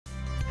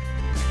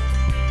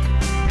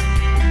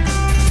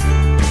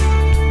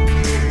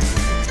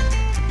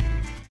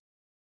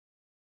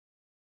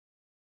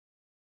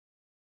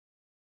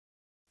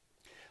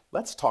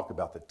Let's talk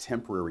about the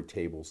temporary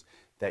tables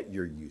that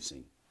you're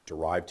using.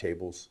 Derived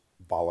tables,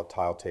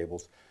 volatile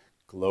tables,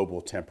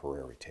 global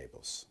temporary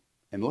tables.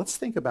 And let's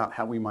think about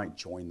how we might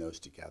join those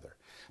together.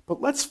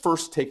 But let's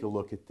first take a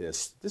look at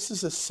this. This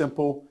is a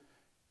simple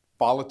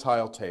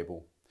volatile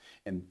table,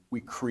 and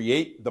we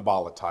create the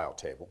volatile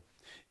table.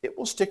 It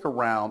will stick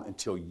around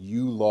until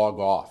you log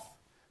off.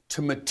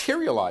 To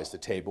materialize the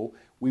table,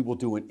 we will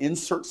do an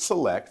insert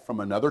select from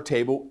another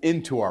table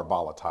into our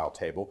volatile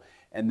table,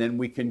 and then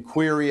we can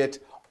query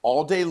it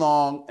all day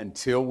long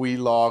until we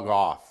log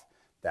off.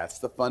 That's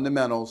the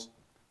fundamentals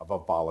of a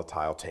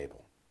volatile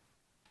table.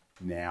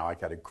 Now I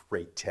got a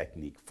great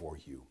technique for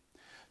you.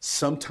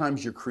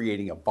 Sometimes you're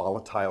creating a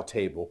volatile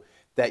table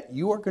that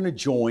you are going to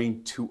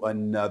join to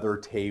another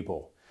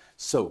table.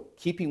 So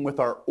keeping with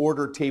our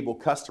order table,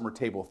 customer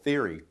table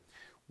theory,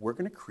 we're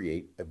going to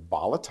create a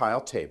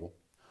volatile table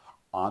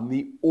on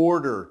the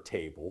order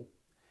table,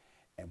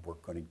 and we're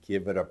going to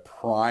give it a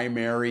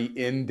primary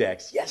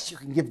index. Yes, you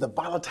can give the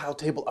volatile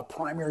table a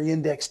primary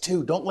index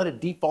too. Don't let it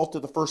default to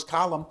the first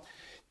column.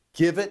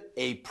 Give it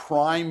a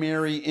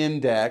primary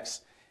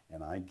index,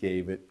 and I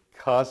gave it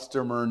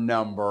customer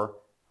number.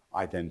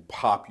 I then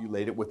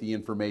populate it with the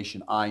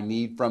information I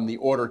need from the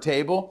order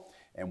table,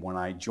 and when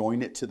I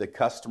join it to the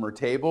customer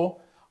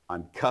table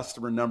on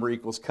customer number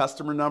equals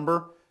customer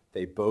number,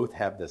 they both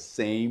have the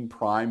same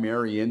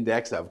primary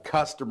index of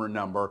customer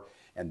number,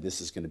 and this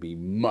is going to be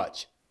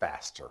much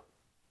faster.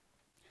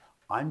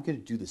 I'm going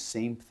to do the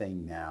same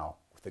thing now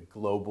with a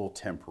global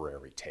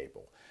temporary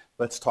table.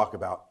 Let's talk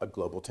about a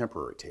global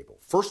temporary table.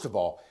 First of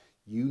all,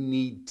 you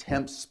need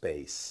temp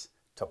space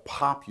to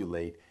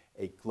populate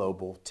a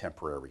global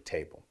temporary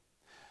table.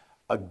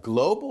 A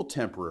global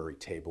temporary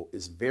table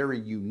is very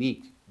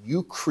unique.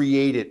 You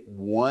create it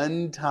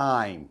one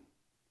time,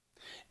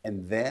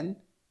 and then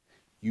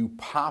you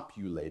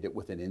populate it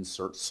with an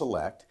insert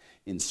select,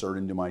 insert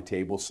into my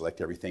table,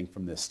 select everything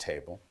from this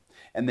table,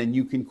 and then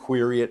you can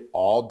query it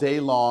all day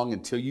long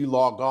until you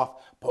log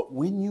off. But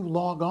when you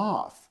log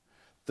off,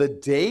 the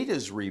data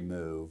is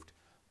removed,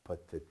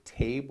 but the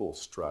table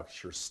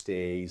structure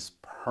stays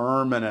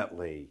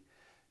permanently.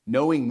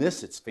 Knowing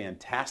this, it's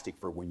fantastic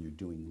for when you're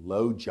doing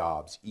load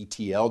jobs,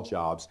 ETL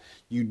jobs.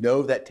 You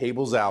know that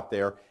table's out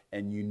there,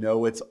 and you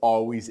know it's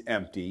always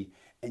empty,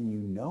 and you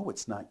know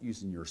it's not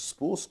using your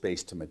spool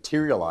space to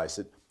materialize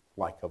it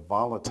like a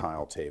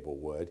volatile table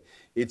would.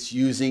 It's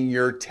using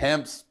your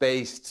temp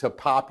space to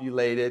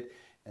populate it,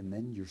 and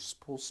then your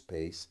spool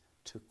space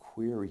to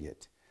query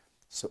it.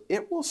 So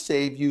it will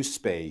save you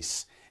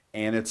space,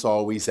 and it's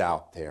always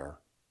out there.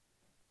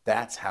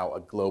 That's how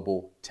a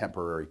global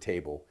temporary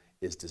table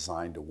is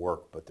designed to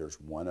work, but there's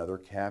one other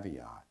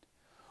caveat.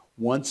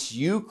 Once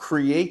you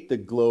create the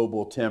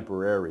global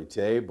temporary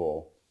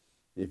table,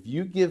 if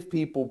you give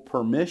people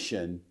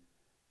permission,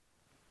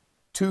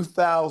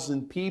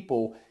 2,000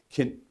 people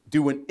can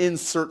do an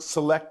insert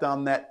select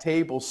on that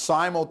table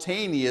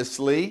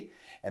simultaneously,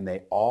 and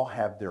they all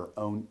have their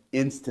own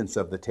instance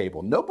of the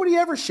table. Nobody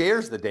ever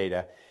shares the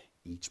data.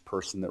 Each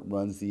person that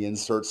runs the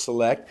insert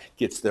select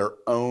gets their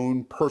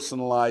own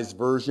personalized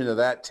version of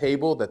that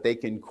table that they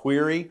can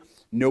query.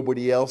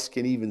 Nobody else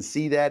can even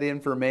see that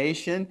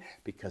information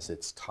because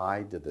it's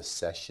tied to the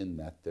session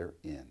that they're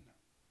in.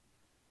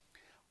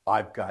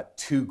 I've got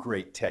two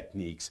great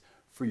techniques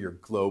for your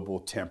global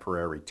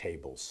temporary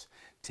tables.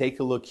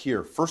 Take a look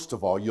here. First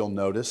of all, you'll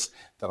notice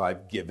that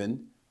I've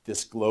given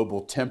this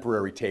global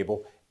temporary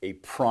table a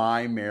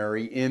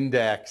primary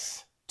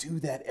index. Do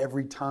that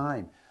every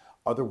time.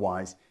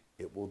 Otherwise,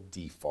 it will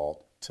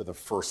default to the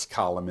first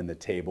column in the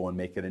table and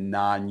make it a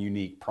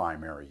non-unique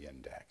primary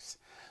index.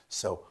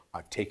 So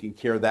I've taken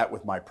care of that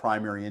with my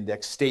primary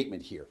index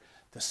statement here.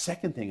 The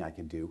second thing I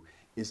can do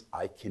is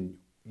I can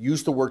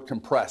use the word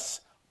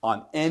compress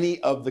on any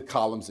of the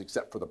columns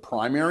except for the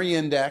primary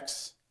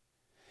index,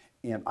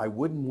 and I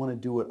wouldn't want to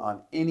do it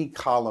on any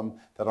column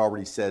that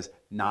already says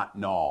not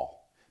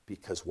null,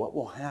 because what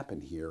will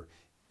happen here,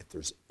 if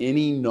there's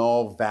any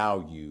null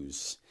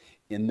values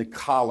in the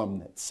column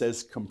that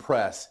says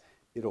compress,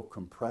 it'll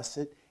compress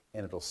it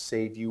and it'll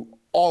save you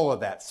all of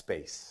that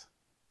space.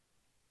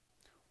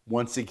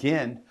 Once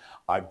again,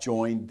 I've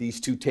joined these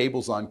two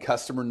tables on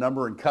customer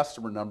number and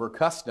customer number,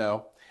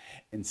 cusno,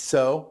 and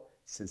so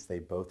since they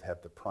both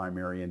have the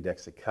primary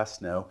index of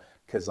cusno,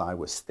 because I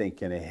was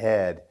thinking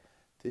ahead,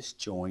 this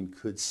join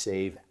could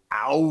save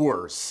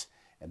hours,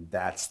 and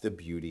that's the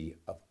beauty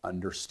of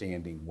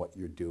understanding what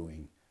you're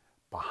doing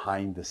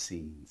behind the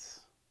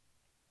scenes.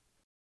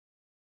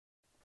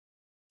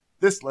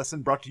 This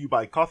lesson brought to you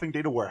by Coffing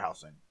Data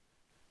Warehousing.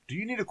 Do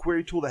you need a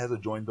query tool that has a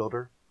join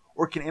builder?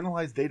 Or can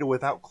analyze data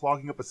without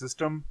clogging up a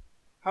system?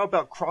 How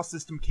about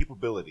cross-system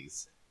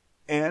capabilities?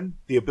 And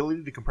the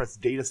ability to compress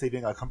data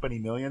saving a company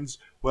millions?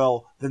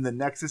 Well, then the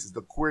Nexus is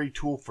the query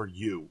tool for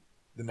you.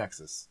 The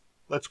Nexus.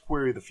 Let's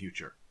query the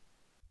future.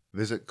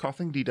 Visit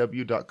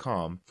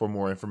coffingdw.com for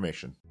more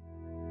information.